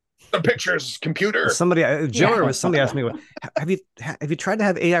 Right. The pictures, computer. Somebody, Joe, or Yeah. was somebody asked me, have you tried to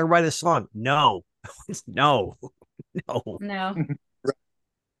have AI write a song? No. No. No. No.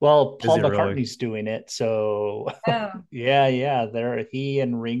 Well, Is Paul it really? McCartney's doing it, so Oh. yeah. There, he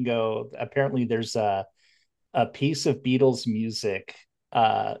and Ringo. Apparently, there's a piece of Beatles music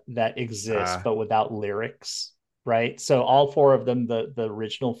that exists, Uh, but without lyrics, right? So all four of them, the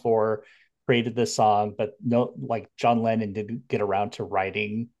original four, created this song, but no, like John Lennon didn't get around to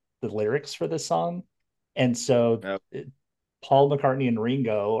writing the lyrics for the song, and so Oh, Paul McCartney and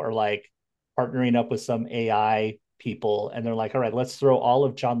Ringo are like partnering up with some AI people, and they're like, all right, let's throw all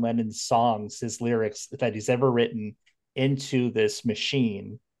of John Lennon's songs, his lyrics that he's ever written, into this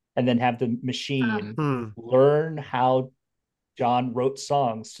machine, and then have the machine hmm. learn how John wrote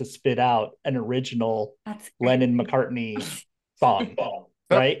songs to spit out an original That's Lennon crazy. McCartney song,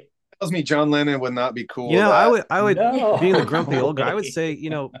 that right? tells me John Lennon would not be cool You with know, I that. would, I would, being the No grumpy old guy, I would way. say,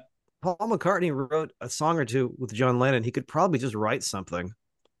 Paul McCartney wrote a song or two with John Lennon. He could probably just write something,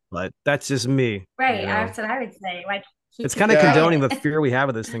 but that's just me. Right. That's what I would say. Like he It's could kind of Yeah. condoning the write it. fear we have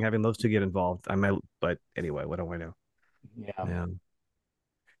of this thing, having those two get involved. But anyway, what do I know? Yeah. Yeah,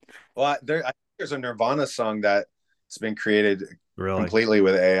 Well, I think there's a Nirvana song that's been created really. completely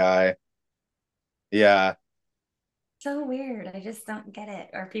with AI. Yeah. So weird. I just don't get it.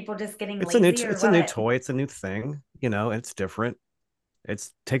 Are people just getting It's a new, lazy or it's a new what? toy. It's a new thing. It's different.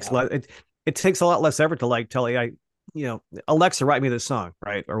 It's takes Yeah. it takes a lot less effort to like tell AI, Alexa, write me this song,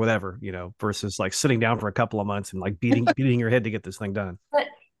 right, or whatever, versus like sitting down for a couple of months and like beating your head to get this thing done. But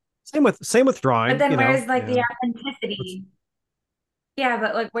Same with but drawing, then where's like Yeah. the It's, authenticity? Yeah,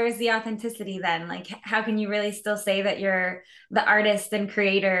 but like, where's the authenticity then? Like, how can you really still say that you're the artist and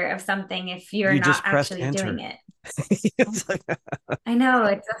creator of something if you're You not just pressed actually doing enter. it? It's like, I know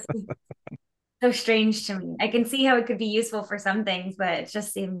it's so strange to me. I can see how it could be useful for some things, but it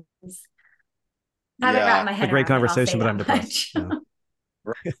just seems haven't wrapped Yeah. my a head great around it. I'll conversation, say but I'm that depressed. much. Yeah.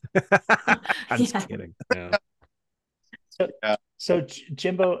 I'm just Yeah. kidding. Yeah. So, Yeah. so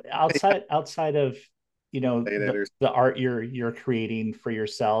Jimbo, outside of the art you're creating for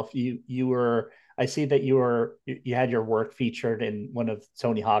yourself, you were I see that you had your work featured in one of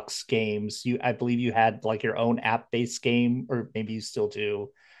Tony Hawk's games. I believe you had like your own app-based game, or maybe you still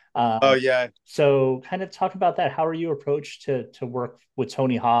do. Oh Um, yeah. so kind of talk about that. How are you approached to work with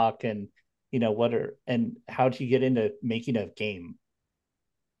Tony Hawk, and how do you get into making a game?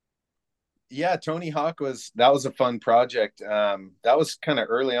 Yeah, Tony Hawk that was a fun project. That was kind of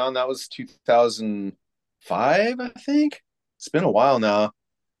early on. That was 2005, I think. It's been a while now.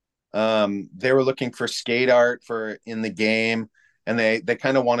 They were looking for skate art for in the game, and they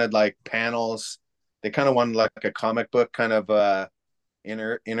kind of wanted like panels. They kind of wanted like a comic book kind of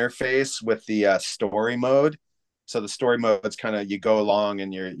interface with the story mode. So the story mode's kind of, you go along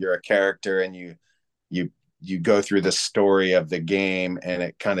and you're a character, and you you go through the story of the game, and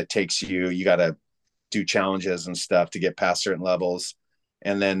it kind of takes you got to do challenges and stuff to get past certain levels.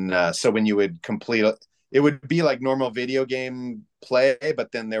 And then so when you would complete it, would be like normal video game play,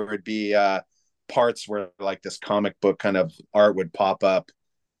 but then there would be parts where like this comic book kind of art would pop up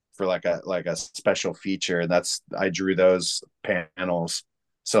for like a special feature, and that's I drew those panels.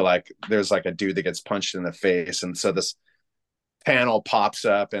 So like there's like a dude that gets punched in the face, and so this panel pops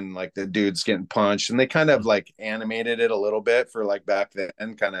up and like the dude's getting punched, and they kind of like animated it a little bit for like back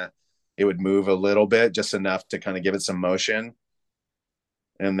then, kind of it would move a little bit, just enough to kind of give it some motion.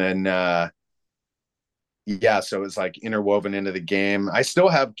 And then yeah, so it's like interwoven into the game. I still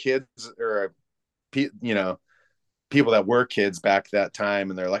have kids, or you know, people that were kids back that time,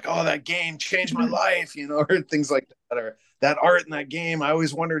 and they're like, oh, that game changed my life, you know, or things like that, or that art in that game, I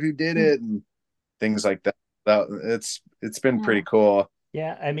always wondered who did it, and things like that. It's been Yeah. pretty cool.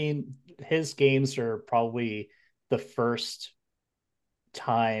 Yeah, I mean, his games are probably the first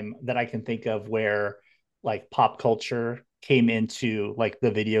time that I can think of where like pop culture came into like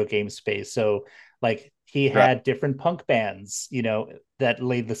the video game space. So like he Right. had different punk bands, that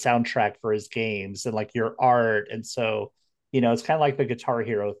laid the soundtrack for his games and like your art. And so, it's kind of like the Guitar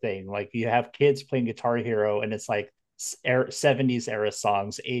Hero thing. Like you have kids playing Guitar Hero and it's like 70s era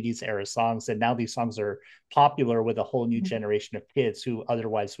songs, 80s era songs. And now these songs are popular with a whole new generation of kids who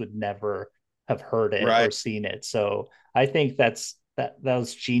otherwise would never have heard it or Right. seen it. So I think that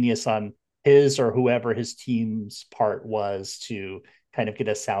was genius on his or whoever his team's part was to kind of get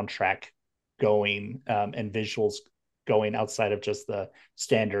a soundtrack going, and visuals going outside of just the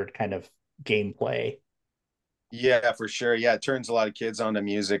standard kind of gameplay. Yeah, for sure. Yeah, it turns a lot of kids onto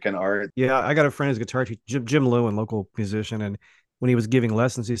music and art. Yeah, I got a friend who's a guitar teacher, Jim Lewin, local musician, and when he was giving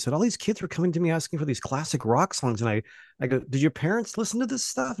lessons, he said all these kids were coming to me asking for these classic rock songs, and I go, did your parents listen to this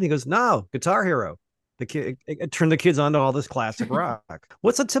stuff? And he goes, no, Guitar Hero. The kid it turned the kids onto all this classic rock.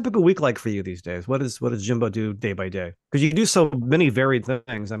 What's a typical week like for you these days? What does Jimbo do day by day? Because you do so many varied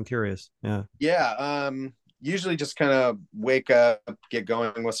things. I'm curious. Yeah. Yeah, usually just kind of wake up, get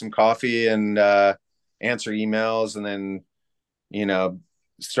going with some coffee, and answer emails, and then you know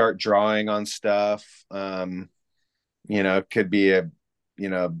start drawing on stuff. It could be you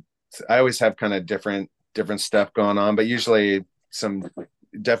know, I always have kind of different stuff going on, but usually some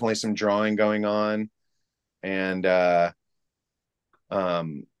definitely some drawing going on, and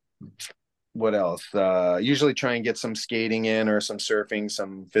um, what else? Usually try and get some skating in, or some surfing,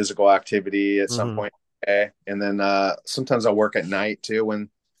 some physical activity at some Mm-hmm. point. Okay. And then sometimes I'll work at night too, when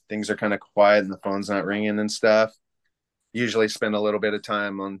things are kind of quiet and the phone's not ringing and stuff. Usually spend a little bit of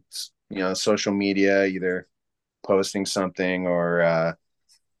time on social media, either posting something, or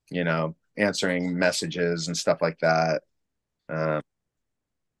answering messages and stuff like that. Um,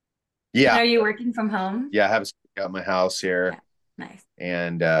 And yeah, are you working from home? yeah. I have got my house here, Yeah, nice.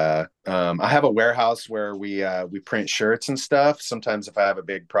 and I have a warehouse where we print shirts and stuff. Sometimes if I have a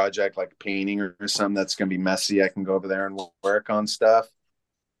big project like painting or something that's going to be messy, I can go over there and work on stuff.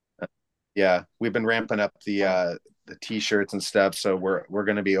 Yeah, we've been ramping up the t-shirts and stuff, so we're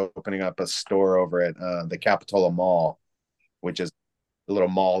going to be opening up a store over at the Capitola Mall, which is a little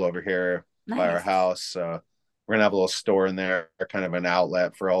mall over here by our Nice. house. So we're gonna have a little store in there, kind of an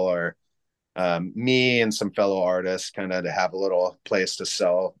outlet for all our me and some fellow artists, kind of to have a little place to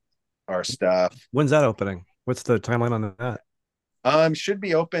sell our stuff. When's that opening? What's the timeline on that? Should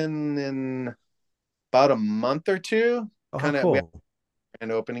be open in about a month or two. Oh, how Kind of, we have cool.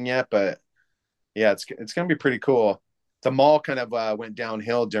 grand opening yet, but yeah, it's gonna be pretty cool. The mall kind of went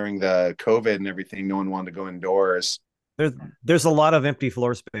downhill during the COVID and everything. No one wanted to go indoors. There's there's a lot of empty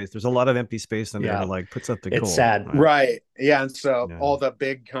floor space. There's a lot of empty space in there to Yeah, like put something it's cool. sad. Right. Right. Yeah. And so Yeah. all the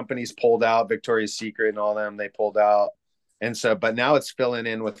big companies pulled out, Victoria's Secret and all them, they pulled out. And so, but now it's filling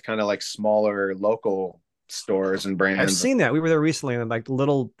in with kind of like smaller local stores and I've brands. seen that. We were there recently in like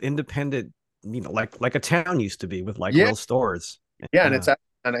little independent, like a town used to be with like Yeah. real stores. Yeah. And Yeah, it's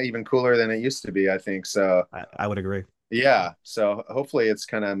kind of even cooler than it used to be, I think. So, I would agree. yeah. So hopefully it's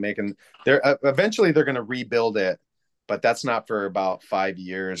kind of making they're eventually they're going to rebuild it, but that's not for about 5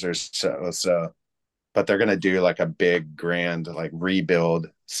 years or so. So, but they're going to do like a big grand like rebuild.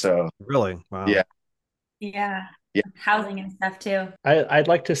 So, Really? Wow. yeah. Yeah. Yeah. Housing and stuff too. I'd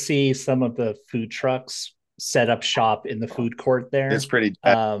like to see some of the food trucks set up shop in the food court It's there. pretty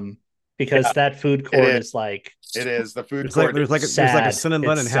Because yeah, that food it court is. is like It is. The food There's like court there's like is there's like a sad.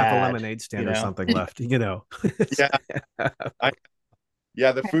 cinnamon It's and half a sad, lemonade you stand or know? something left. yeah. I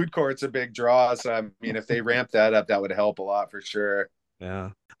yeah, the food court's a big draw. So I mean if they ramp that up, that would help a lot for sure.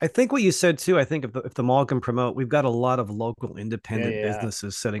 Yeah. I think what you said too, I think if the mall can promote, we've got a lot of local Yeah, independent yeah.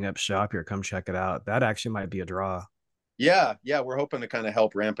 businesses setting up shop here. Come check it out. That actually might be a draw. Yeah, yeah, we're hoping to kind of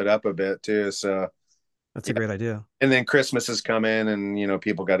help ramp it up a bit too. So That's a yeah. great idea. And then Christmas is coming and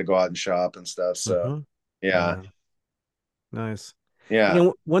people got to go out and shop and stuff. So Hmm. yeah. Yeah. Nice.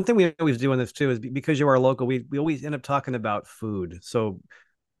 Yeah. One thing we always do in this too is because you are local, we always end up talking about food. So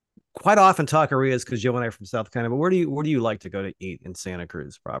quite often Taquerias, because Joe and I are from South Carolina, but where do you like to go to eat in Santa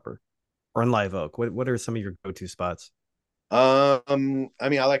Cruz proper or in Live Oak? What are some of your go-to spots? I mean I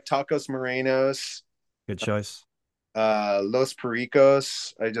like Tacos Morenos, Good choice. Los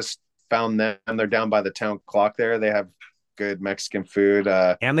Pericos. I just found them. They're down by the town clock there. They have good Mexican food.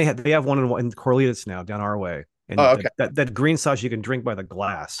 And they have one in Corlitas now down our way. And Oh, that, okay. that green sauce you can drink by the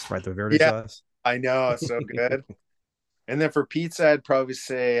glass, right? The verde Yeah, sauce. I know. So good. And then for pizza, I'd probably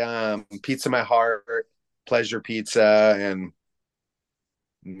say Pizza My Heart, Pleasure Pizza, and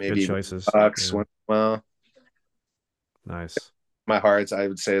Good maybe choices. Bucks. Yeah. Well, Nice. My Heart's I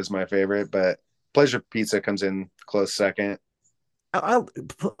would say is my favorite, but Pleasure Pizza comes in close second.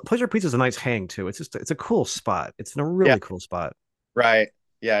 Pleasure Pizza is a nice hang too. It's a cool spot. It's in a Yeah, really cool spot. right.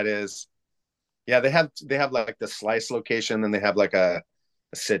 Yeah, it is. Yeah, they have like the slice location, and they have like a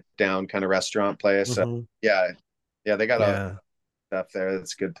sit down kind of restaurant place. So Hmm. yeah, yeah, they got a Yeah. stuff there.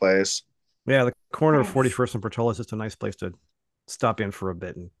 It's a good place. Yeah. The corner of Nice. 41st and Portola is just a nice place to stop in for a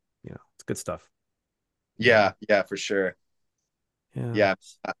bit, and it's good stuff. Yeah. Yeah, yeah, for sure. Yeah. Yeah,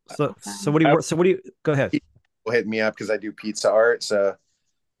 So Awesome. what do you I work? So what do you go ahead? people hit me up because I do pizza art. So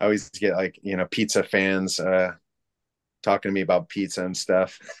I always get like pizza fans talking to me about pizza and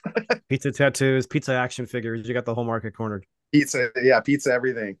stuff. Pizza tattoos, pizza action figures. You got the whole market cornered. Pizza, yeah, pizza,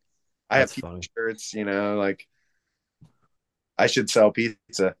 everything. I have That's pizza funny. shirts. Like I should sell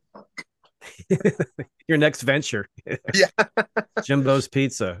pizza. Your next venture, Yeah, Jimbo's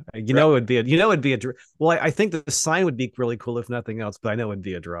Pizza. right. It'd be a well. I think the sign would be really cool if nothing else, but I know it'd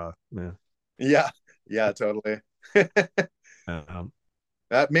be a draw. Yeah. Yeah, yeah, totally. Um,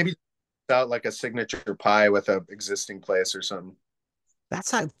 That maybe out like a signature pie with a existing place or something.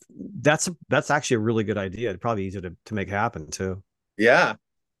 that's not, that's actually a really good idea. It'd probably be easy to make happen too. Yeah,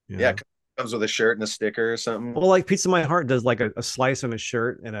 yeah, Yeah. comes with a shirt and a sticker or something. Well, like Pizza My Heart does like a slice and a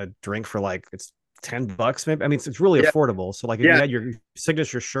shirt and a drink for like it's $10 maybe. I mean, it's really Yeah, affordable. So like if you yeah, had your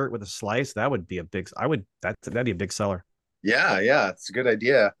signature shirt with a slice, that would be a big. That'd be a big seller. yeah, yeah. It's a good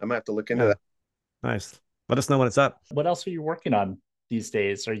idea. I'm gonna have to look into Yeah. that. Nice. Let us know when it's up. What else are you working on these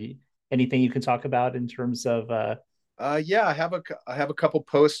days? Are you anything you can talk about in terms of Yeah, I have a couple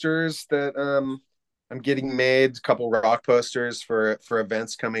posters that I'm getting made. A couple rock posters for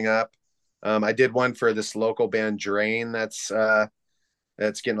events coming up. I did one for this local band Drain that's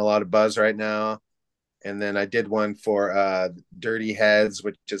getting a lot of buzz right now. And then I did one for Dirty Heads,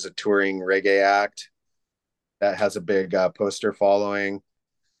 which is a touring reggae act that has a big poster following.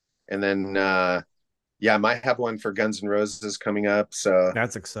 And then yeah, I might have one for Guns N' Roses coming up. So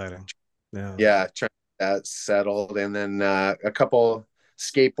That's exciting. Yeah. yeah, trying to get that settled. And then a couple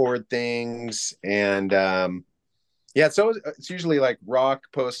skateboard things. And yeah, so it's usually like rock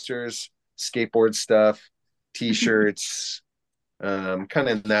posters, skateboard stuff, t-shirts, kind of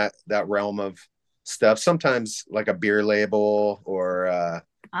in that realm of stuff. Sometimes like a beer label or other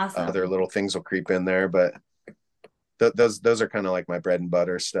Awesome. little things will creep in there, but those are kind of like my bread and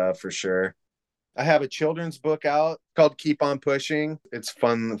butter stuff for sure. I have a children's book out called Keep on Pushing. It's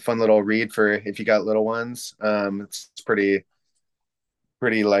fun little read for if you got little ones. It's pretty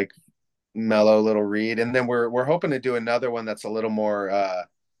like mellow little read. And then we're hoping to do another one that's a little more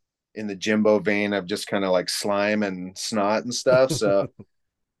in the Jimbo vein of just kind of like slime and snot and stuff. So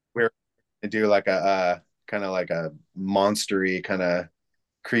we're gonna do like a kind of like a monstery kind of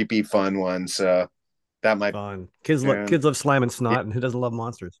creepy fun one. So that might Fun. be Kids love slime and snot, and who doesn't love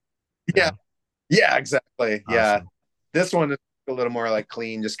monsters? yeah. Yeah. Yeah, exactly. Yeah. Awesome. This one is a little more like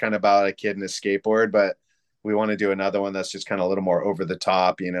clean, just kind of about a kid and his skateboard, but we want to do another one that's just kind of a little more over the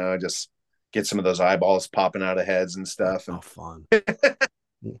top, just get some of those eyeballs popping out of heads and stuff. Oh, And fun.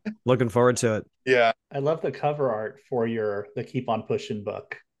 Looking forward to it. yeah. I love the cover art for the Keep on Pushing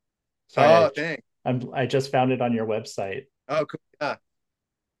book. Sorry, Oh, thanks. I just found it on your website. Oh, cool. Yeah.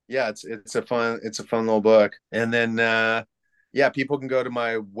 Yeah, it's a fun little book. And then yeah, people can go to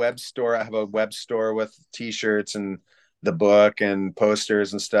my web store. I have a web store with t-shirts and the book and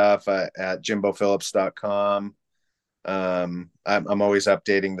posters and stuff at jimbophillips.com. I'm always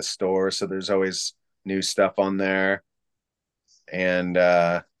updating the store, so there's always new stuff on there. And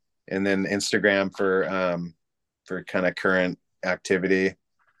then Instagram for kind of current activity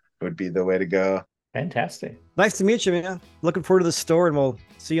would be the way to go. Fantastic. Nice to meet you, man. Looking forward to the store, and we'll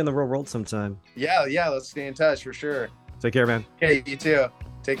see you in the real world sometime. Yeah, let's stay in touch for sure. Take care, man. Okay, you too.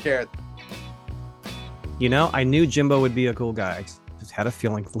 Take care. I knew Jimbo would be a cool guy. I just had a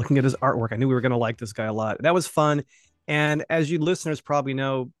feeling looking at his artwork. I knew we were going to like this guy a lot. That was fun. And as you listeners probably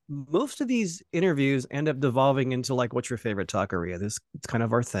know, most of these interviews end up devolving into like, what's your favorite taqueria? It's kind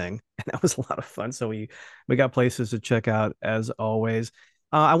of our thing. And that was a lot of fun. So we got places to check out as always.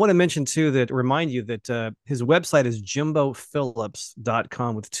 I want to mention too remind you that his website is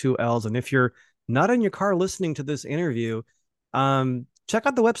jimbophillips.com with 2 L's. And if you're not in your car listening to this interview, check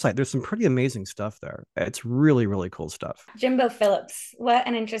out the website. There's some pretty amazing stuff there. It's really, really cool stuff. Jimbo Phillips, what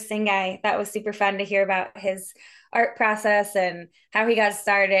an interesting guy. That was super fun to hear about his art process and how he got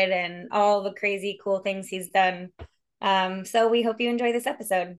started and all the crazy cool things he's done. So we hope you enjoy this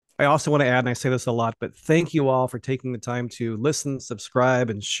episode. I also want to add, and I say this a lot, but thank you all for taking the time to listen, subscribe,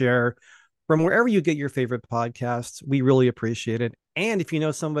 and share from wherever you get your favorite podcasts. We really appreciate it. And if you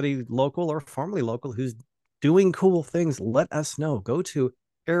know somebody local or formerly local who's doing cool things, let us know. Go to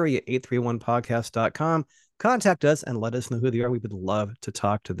area831podcast.com, contact us, and let us know who they are. We would love to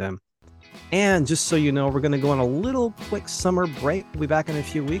talk to them. And just so you know, we're going to go on a little quick summer break. We'll be back in a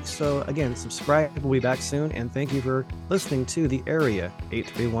few weeks. So again, subscribe. We'll be back soon. And thank you for listening to the Area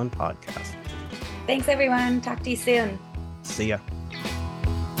 831 podcast. Thanks, everyone. Talk to you soon. See ya.